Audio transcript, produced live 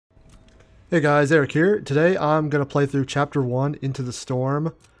Hey guys, Eric here. Today I'm going to play through Chapter 1, Into the Storm.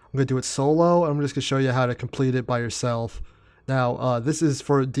 I'm going to do it solo, and I'm just going to show you how to complete it by yourself. Now, this is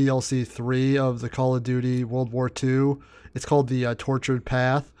for DLC3 of the Call of Duty World War II. It's called the Tortured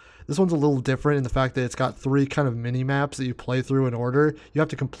Path. This one's a little different in the fact that it's got 3 kind of mini-maps that you play through in order. You have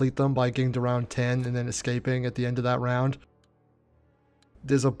to complete them by getting to round 10 and then escaping at the end of that round.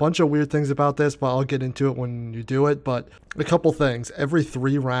 There's a bunch of weird things about this, but I'll get into it when you do it. But a couple things. Every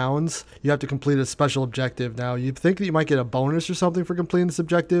 3 rounds, you have to complete a special objective. Now, you'd think that you might get a bonus or something for completing this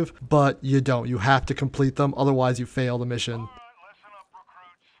objective, but you don't. You have to complete them, otherwise you fail the mission.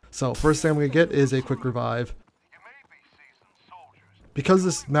 So, first thing I'm going to get is a quick revive. Because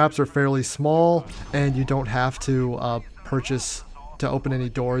these maps are fairly small, and you don't have to purchase to open any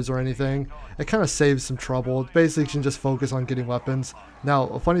doors or anything, it kind of saves some trouble. Basically, you can just focus on getting weapons. Now,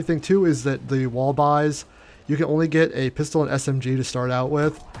 a funny thing too is that the wall buys, you can only get a pistol and SMG to start out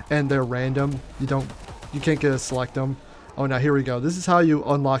with, and they're random. You can't get to select them. Oh, now here we go. This is how you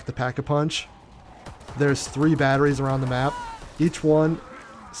unlock the Pack-a-Punch. There's 3 batteries around the map. Each one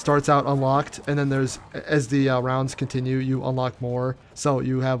starts out unlocked, and then there's, as the rounds continue, you unlock more. So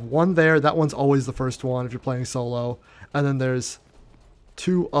you have one there. That one's always the first one if you're playing solo. And then there's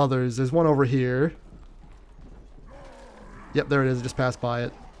 2 others. There's one over here. Yep, there it is. I just passed by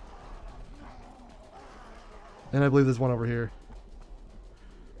it. And I believe there's one over here.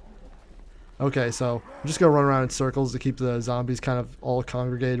 Okay, so I'm just going to run around in circles to keep the zombies kind of all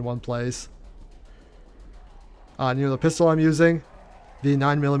congregated in one place. You know the pistol I'm using? The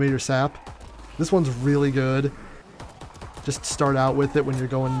 9mm sap. This one's really good. Just start out with it when you're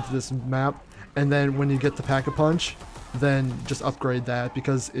going into this map. And then when you get the Pack-a-Punch, then just upgrade that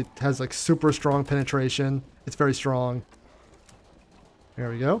because it has like super strong penetration. It's very strong. There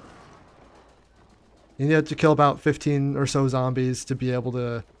we go. You need to kill about 15 or so zombies to be able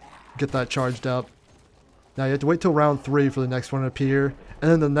to get that charged up. Now you have to wait till round 3 for the next one to appear, and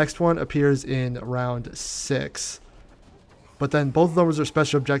then the next one appears in round 6. But then both of those are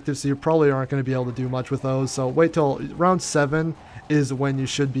special objectives, so you probably aren't going to be able to do much with those. So wait till round 7 is when you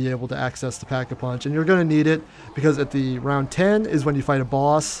should be able to access the Pack-a-Punch, and you're going to need it because at the round 10 is when you fight a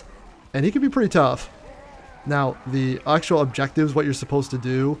boss, and he can be pretty tough. Now, the actual objectives, what you're supposed to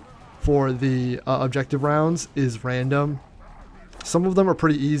do for the objective rounds is random. Some of them are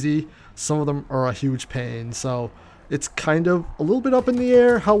pretty easy, some of them are a huge pain, so it's kind of a little bit up in the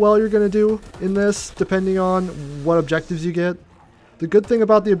air how well you're going to do in this, depending on what objectives you get. The good thing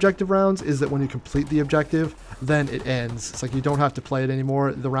about the objective rounds is that when you complete the objective, then it ends. It's like you don't have to play it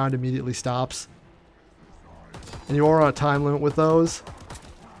anymore, the round immediately stops. And you are on a time limit with those.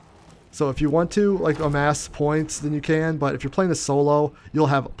 So if you want to like amass points, then you can, but if you're playing this solo, you'll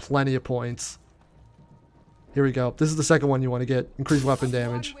have plenty of points. Here we go. This is the second one you want to get. Increased weapon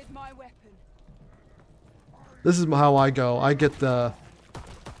damage. This is how I go. I get the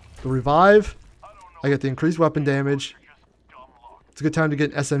revive. I get the increased weapon damage. It's a good time to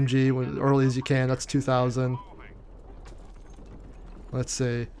get an SMG as early as you can. That's 2,000. Let's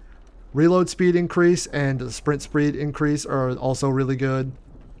see. Reload speed increase and the sprint speed increase are also really good.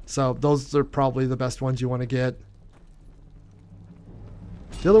 So those are probably the best ones you want to get.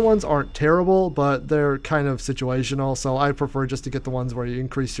 The other ones aren't terrible, but they're kind of situational. So I prefer just to get the ones where you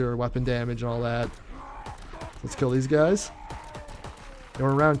increase your weapon damage and all that. Let's kill these guys.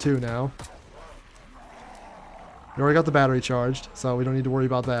 We're in round 2 now. We already got the battery charged, so we don't need to worry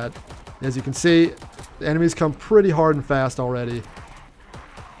about that. As you can see, the enemies come pretty hard and fast already.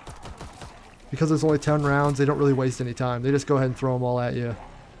 Because there's only 10 rounds, they don't really waste any time. They just go ahead and throw them all at you.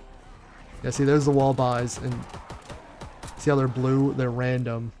 Yeah, see, there's the wall buys, and see how they're blue? They're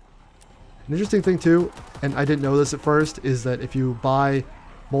random. An interesting thing too, and I didn't know this at first, is that if you buy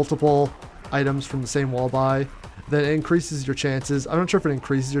multiple items from the same wall buy, then it increases your chances. I'm not sure if it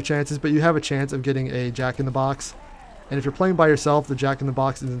increases your chances, but you have a chance of getting a Jack-in-the-Box. And if you're playing by yourself, the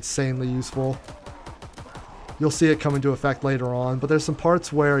Jack-in-the-Box is insanely useful. You'll see it come into effect later on, but there's some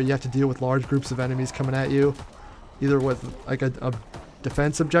parts where you have to deal with large groups of enemies coming at you, either with like a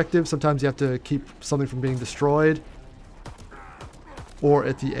defense objective. Sometimes you have to keep something from being destroyed, or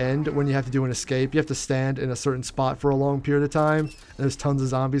at the end when you have to do an escape, you have to stand in a certain spot for a long period of time, and there's tons of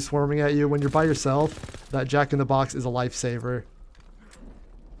zombies swarming at you. When you're by yourself, that Jack-in-the-Box is a lifesaver.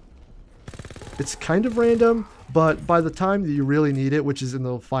 It's kind of random, but by the time that you really need it, which is in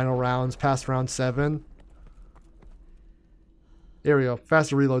the final rounds, past round 7, there we go,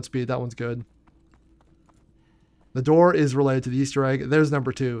 faster reload speed, that one's good. The door is related to the Easter egg. There's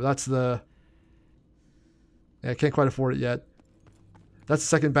number 2. That's the... Yeah, I can't quite afford it yet. That's the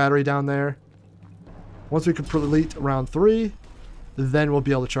second battery down there. Once we complete round 3, then we'll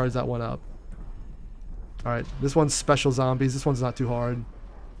be able to charge that one up. Alright, this one's special zombies. This one's not too hard.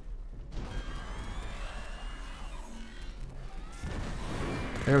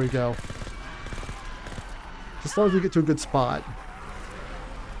 There we go. Just as long as we get to a good spot.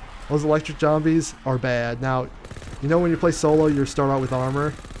 Those electric zombies are bad. Now, you know when you play solo, you start out with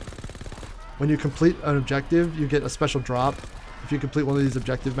armor. When you complete an objective, you get a special drop. If you complete one of these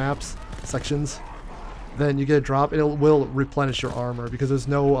objective maps, sections, then you get a drop and it will replenish your armor because there's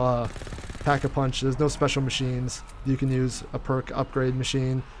no pack-a-punch, there's no special machines. You can use a perk upgrade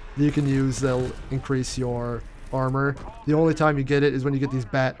machine that you can use that'll increase your armor. The only time you get it is when you get these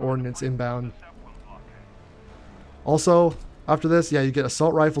bat ordnance inbound. Also, after this, yeah, you get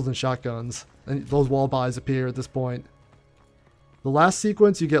assault rifles and shotguns. And those wall buys appear at this point. The last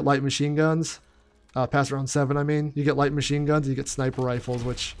sequence, you get light machine guns. Past round 7, I mean. You get light machine guns and you get sniper rifles,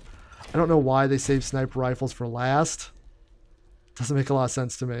 which I don't know why they save sniper rifles for last. Doesn't make a lot of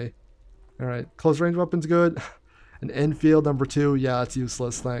sense to me. Alright, close range weapon's good. An Enfield number 2, yeah, it's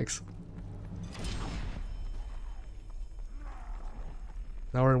useless, thanks.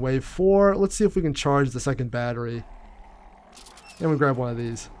 Now we're in wave 4. Let's see if we can charge the second battery. And we grab one of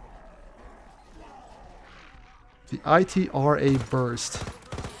these. The ITRA burst.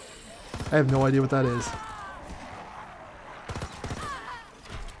 I have no idea what that is.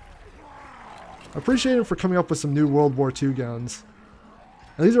 I appreciate him for coming up with some new World War II guns.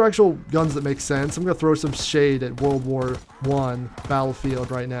 And these are actual guns that make sense. I'm going to throw some shade at World War I Battlefield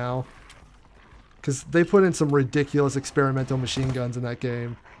right now. Because they put in some ridiculous experimental machine guns in that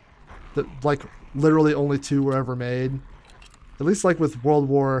game. That, like, literally only 2 were ever made. At least, like, with World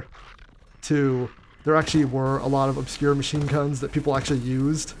War II, there actually were a lot of obscure machine guns that people actually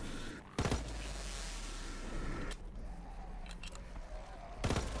used.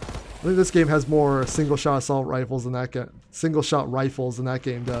 I think this game has more single-shot assault rifles than that single-shot rifles than that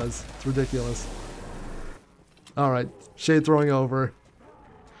game does. It's ridiculous. Alright, shade throwing over.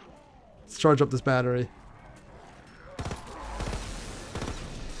 Let's charge up this battery.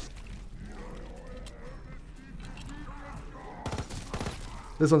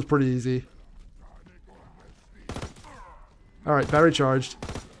 This one's pretty easy. Alright, battery charged.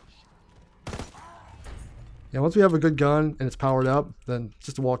 Yeah, once we have a good gun and it's powered up, then it's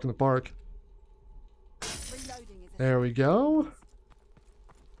just a walk in the park. There we go.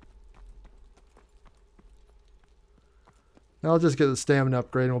 Now I'll just get the stamina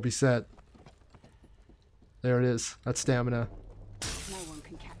upgrade and we'll be set. There it is. That's stamina. No one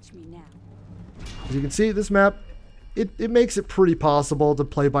can catch me now. As you can see, this map, it makes it pretty possible to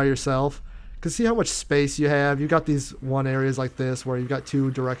play by yourself. Because see how much space you have? You've got these one areas like this where you've got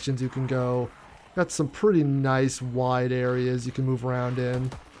 2 directions you can go. Got some pretty nice wide areas you can move around in.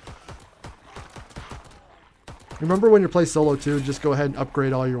 Remember when you play solo too, just go ahead and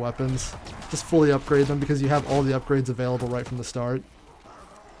upgrade all your weapons. Just fully upgrade them because you have all the upgrades available right from the start.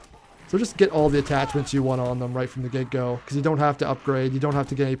 So just get all the attachments you want on them right from the get-go. Because you don't have to upgrade, you don't have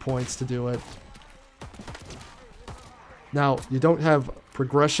to get any points to do it. Now, you don't have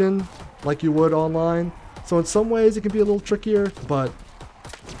progression like you would online. So in some ways it can be a little trickier, but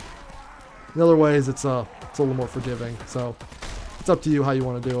in other ways, it's a little more forgiving, so it's up to you how you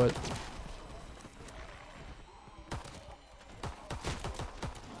want to do it.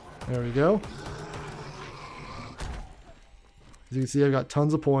 There we go. As you can see, I've got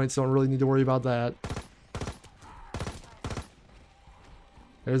tons of points, so I don't really need to worry about that.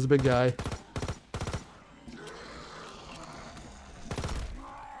 There's a big guy.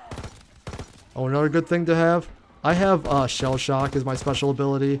 Oh, another good thing to have. I have Shell Shock as my special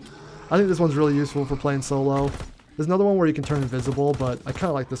ability. I think this one's really useful for playing solo. There's another one where you can turn invisible, but I kind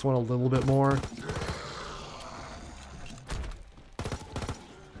of like this one a little bit more.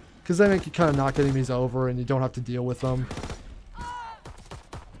 Because then it can kind of knock enemies over and you don't have to deal with them.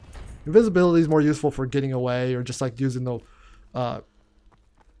 Invisibility is more useful for getting away or just like using the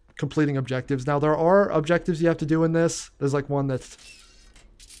completing objectives. Now there are objectives you have to do in this. There's like one that's...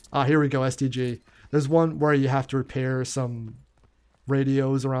 here we go, STG. There's one where you have to repair some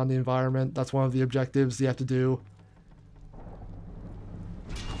radios around the environment. That's one of the objectives you have to do.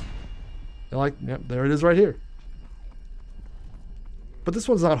 Yep, there it is right here. But this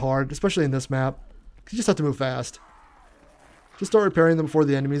one's not hard, especially in this map. You just have to move fast. Just start repairing them before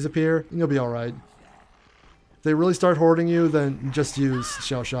the enemies appear, and you'll be alright. If they really start hoarding you, then just use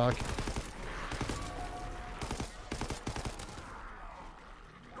Shell Shock.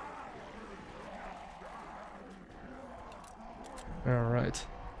 Alright.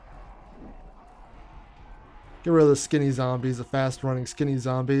 Get rid of the skinny zombies, the fast-running skinny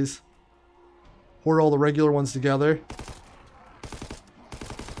zombies. Hoard all the regular ones together.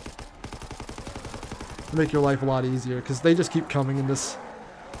 to make your life a lot easier, because they just keep coming in this.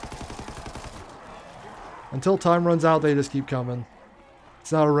 Until time runs out, they just keep coming.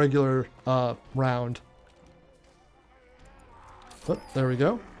 It's not a regular round. But there we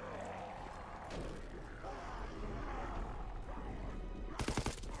go.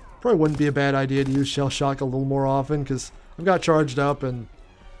 Probably wouldn't be a bad idea to use shell shock a little more often, because I've got charged up and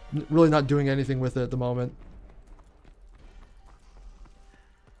really not doing anything with it at the moment.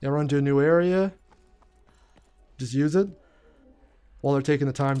 Yeah, run to a new area. Just use it while they're taking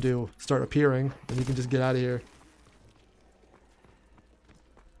the time to start appearing, and you can just get out of here.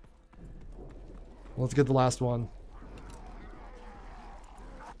 Let's get the last one.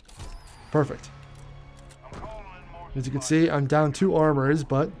 Perfect. As you can see, I'm down 2 armors,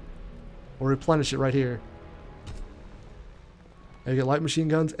 but we'll replenish it right here. And you get light machine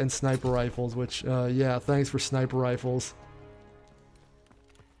guns and sniper rifles, which, yeah, thanks for sniper rifles.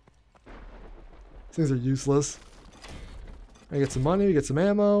 These things are useless. I get some money, we get some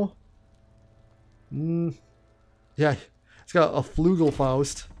ammo. Yeah, it's got a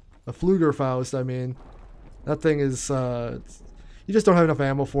Flugelfaust. A Flugerfaust, I mean. That thing is, you just don't have enough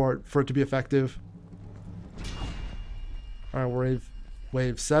ammo for it to be effective. Alright, we're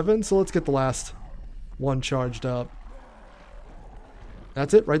wave 7, so let's get the last one charged up.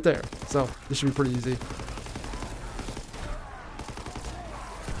 That's it right there. So, this should be pretty easy.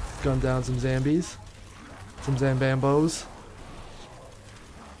 Gun down some zombies. Some Zambambos.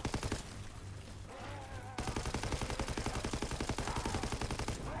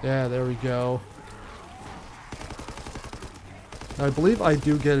 Yeah, there we go. I believe I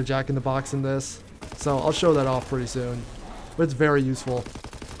do get a Jack-in-the-Box in this, so I'll show that off pretty soon. But it's very useful.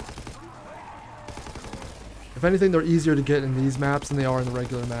 If anything, they're easier to get in these maps than they are in the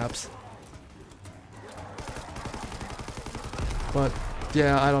regular maps. But,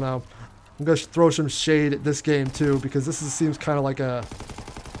 yeah, I don't know. I'm going to throw some shade at this game, too, because seems kind of like a...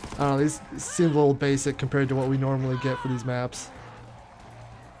 I don't know, these seem a little basic compared to what we normally get for these maps.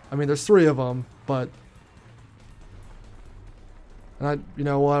 I mean, there's 3 of them, but... And you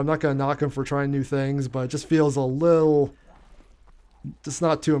know what, I'm not going to knock them for trying new things, but it just feels a little... Just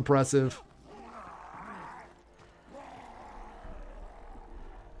not too impressive.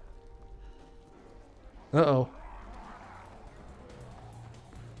 Uh-oh.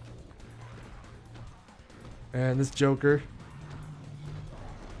 And this Joker.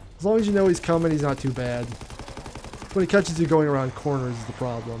 As long as you know he's coming, he's not too bad. When he catches you going around corners is the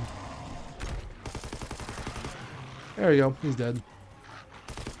problem. There you go, he's dead.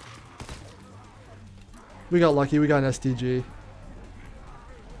 We got lucky, we got an STG.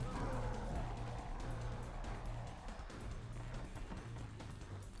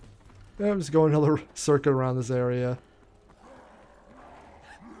 Yeah, I'm just going another circuit around this area.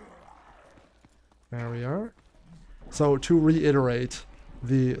 There we are. So to reiterate,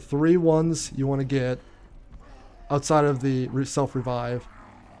 the 3 ones you want to get outside of the self-revive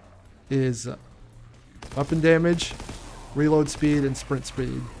is weapon damage, reload speed, and sprint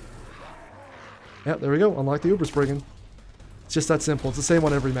speed. Yep, there we go. Unlock the Uber Spriggan. It's just that simple. It's the same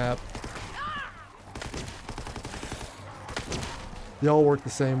on every map. They all work the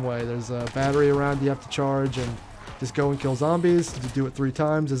same way. There's a battery around you have to charge and just go and kill zombies. You do it 3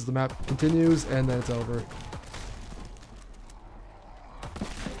 times as the map continues, and then it's over.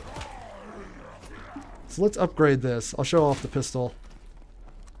 So let's upgrade this. I'll show off the pistol.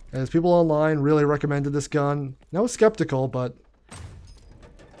 As people online really recommended this gun. I was skeptical, but I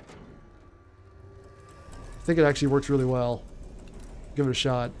think it actually works really well. Give it a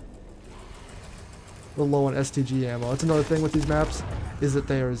shot. A little low on STG ammo. That's another thing with these maps, is that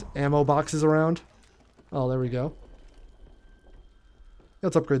there's ammo boxes around. Oh, there we go.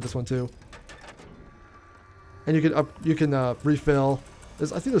 Let's upgrade this one too. And you can refill. I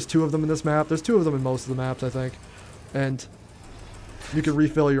think there's 2 of them in this map. There's 2 of them in most of the maps, I think. And you can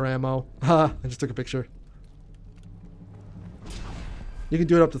refill your ammo. Ha! I just took a picture. You can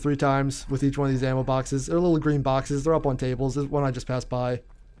do it up to 3 times with each one of these ammo boxes. They're little green boxes. They're up on tables. There's one I just passed by.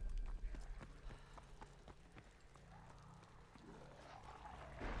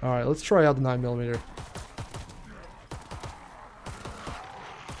 Alright, let's try out the 9mm.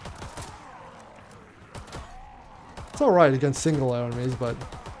 It's alright against single enemies, but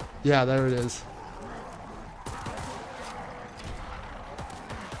yeah, there it is.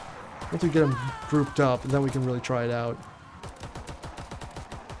 Once we get them grouped up, then we can really try it out.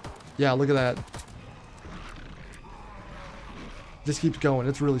 Yeah, look at that. Just keeps going.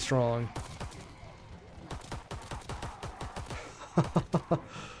 It's really strong.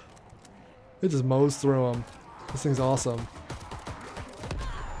 It just mows through them. This thing's awesome.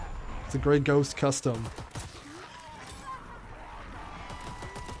 It's a Grey Ghost custom.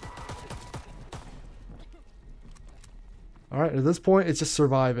 Alright, at this point, it's just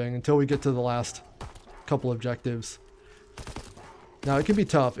surviving until we get to the last couple objectives. Now, it can be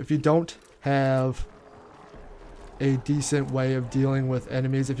tough if you don't have a decent way of dealing with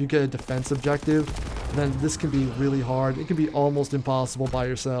enemies. If you get a defense objective, then this can be really hard. It can be almost impossible by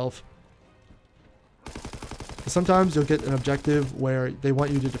yourself. Sometimes you'll get an objective where they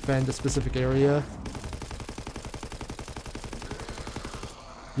want you to defend a specific area.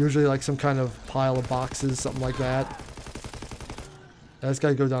 Usually like some kind of pile of boxes, something like that. That's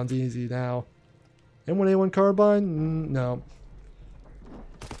gotta go down easy now. M1A1 carbine? No.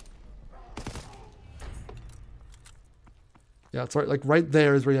 Yeah, it's right, like right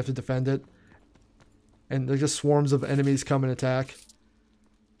there is where you have to defend it. And there's just swarms of enemies come and attack.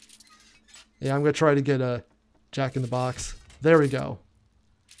 Yeah, I'm gonna try to get a Jack in the Box. There we go.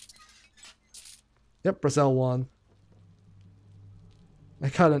 Yep, press L1. I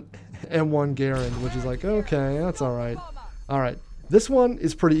got an M1 Garand, which is like, okay, that's alright. Alright, this one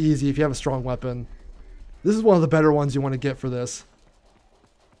is pretty easy if you have a strong weapon. This is one of the better ones you want to get for this.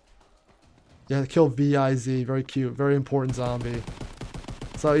 Yeah, kill VIZ, very cute, very important zombie.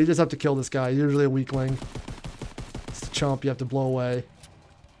 So you just have to kill this guy, usually a weakling. It's a chump you have to blow away.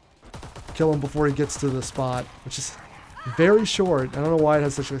 Kill him before he gets to the spot, which is very short. I don't know why it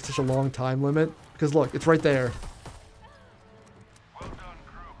has such a long time limit, because look, it's right there. Well done,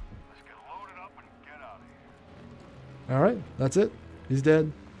 crew. Let's get loaded up and get out of here. Alright, that's it. He's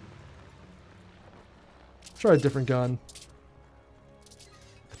dead. Let's try a different gun.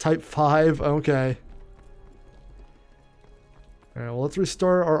 Type 5, okay. Alright, well let's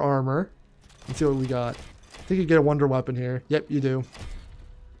restore our armor and see what we got. I think you get a wonder weapon here. Yep, you do.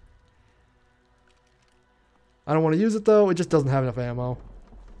 I don't want to use it though, it just doesn't have enough ammo.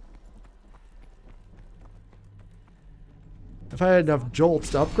 If I had enough jolts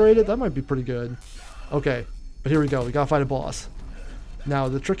to upgrade it, that might be pretty good. Okay, but here we go, we gotta fight a boss. Now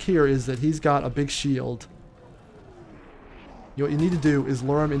the trick here is that he's got a big shield. What you need to do is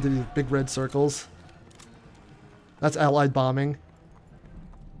lure him into these big red circles. That's allied bombing.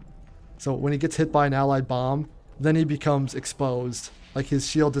 So when he gets hit by an allied bomb, then he becomes exposed. Like his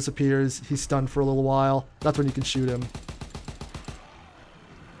shield disappears, he's stunned for a little while. That's when you can shoot him.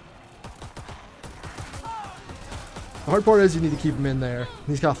 The hard part is you need to keep him in there.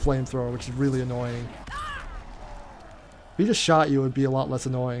 He's got flamethrower, which is really annoying. If he just shot you, it would be a lot less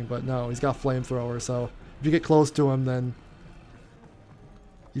annoying, but no, he's got flamethrower, so if you get close to him, then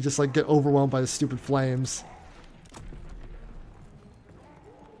you just like get overwhelmed by the stupid flames.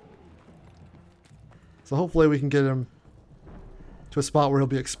 So hopefully we can get him to a spot where he'll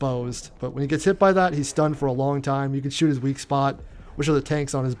be exposed. But when he gets hit by that, he's stunned for a long time. You can shoot his weak spot, which are the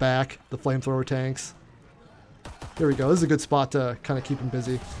tanks on his back, the flamethrower tanks. Here we go. This is a good spot to kind of keep him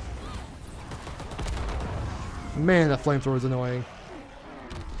busy. Man, that flamethrower is annoying.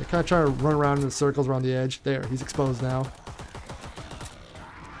 They kind of try to run around in circles around the edge. There, he's exposed now.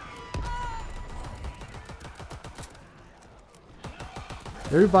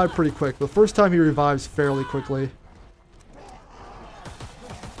 They revive pretty quick. The first time he revives fairly quickly.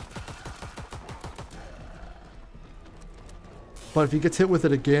 But if he gets hit with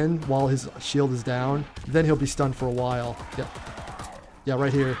it again while his shield is down, then he'll be stunned for a while. Yep. Yeah,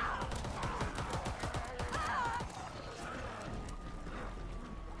 right here.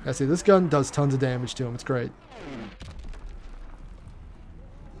 Yeah, see, this gun does tons of damage to him. It's great.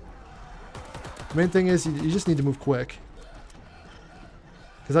 The main thing is you just need to move quick.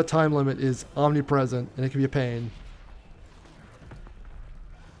 Because that time limit is omnipresent, and it can be a pain.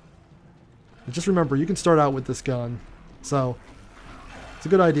 But just remember, you can start out with this gun. So, it's a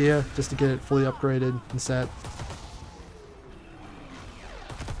good idea just to get it fully upgraded and set.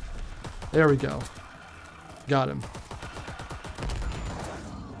 There we go. Got him.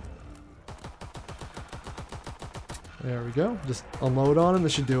 There we go. Just unload on him.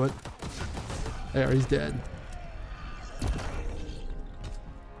 This should do it. There, he's dead.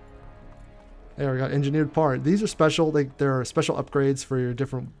 There we got engineered part. These are special. There are special upgrades for your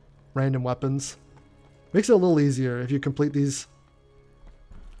different random weapons. Makes it a little easier if you complete these.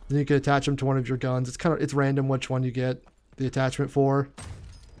 Then you can attach them to one of your guns. It's random which one you get the attachment for,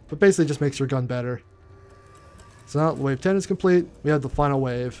 but basically just makes your gun better. So now wave 10 is complete. We have the final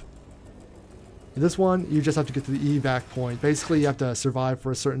wave. In this one, you just have to get to the evac point. Basically, you have to survive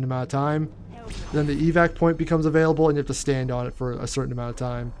for a certain amount of time. Then the evac point becomes available, and you have to stand on it for a certain amount of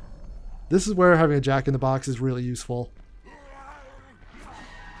time. This is where having a Jack in the Box is really useful.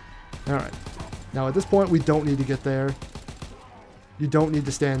 Alright. Now at this point, we don't need to get there. You don't need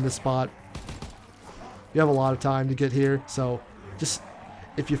to stand in this spot. You have a lot of time to get here, so just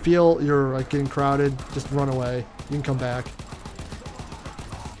if you feel you're like getting crowded, just run away. You can come back.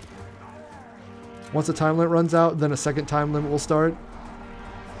 Once the time limit runs out, then a second time limit will start.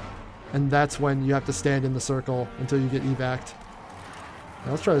 And that's when you have to stand in the circle until you get evac'd.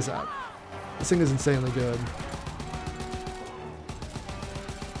 Now let's try this out. This thing is insanely good.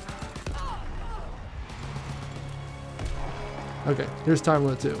 Okay, here's time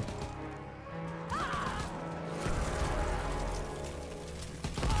limit 2.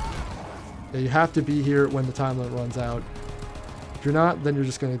 Yeah, you have to be here when the time limit runs out. If you're not, then you're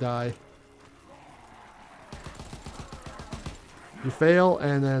just going to die. You fail,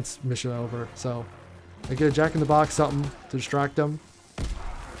 and then it's mission over. So, I get a jack-in-the-box, something to distract them.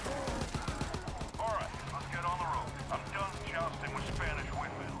 Alright, let's get on the road. I'm done jousting with Spanish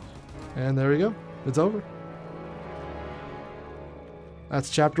windmills. And there we go. It's over. That's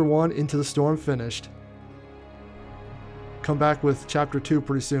Chapter 1, Into the Storm, finished. Come back with Chapter 2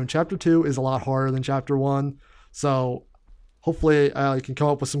 pretty soon. Chapter 2 is a lot harder than Chapter 1, so hopefully I can come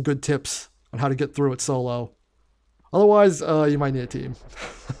up with some good tips on how to get through it solo. Otherwise, you might need a team.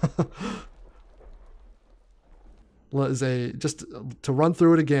 Just to run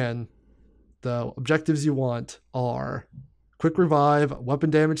through it again, the objectives you want are quick revive, weapon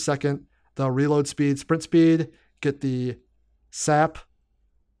damage second, the reload speed, sprint speed, get the sap,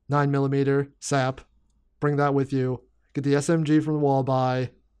 9mm sap, bring that with you, get the SMG from the wall buy,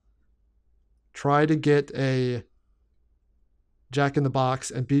 try to get a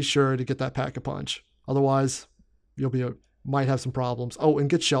jack-in-the-box, and be sure to get that pack-a-punch. Otherwise, might have some problems. Oh, and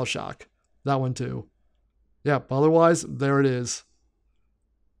get shell shock. That one too. Yep, otherwise, there it is.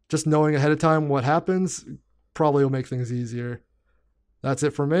 Just knowing ahead of time what happens probably will make things easier. That's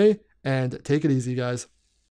it for me, and take it easy, guys.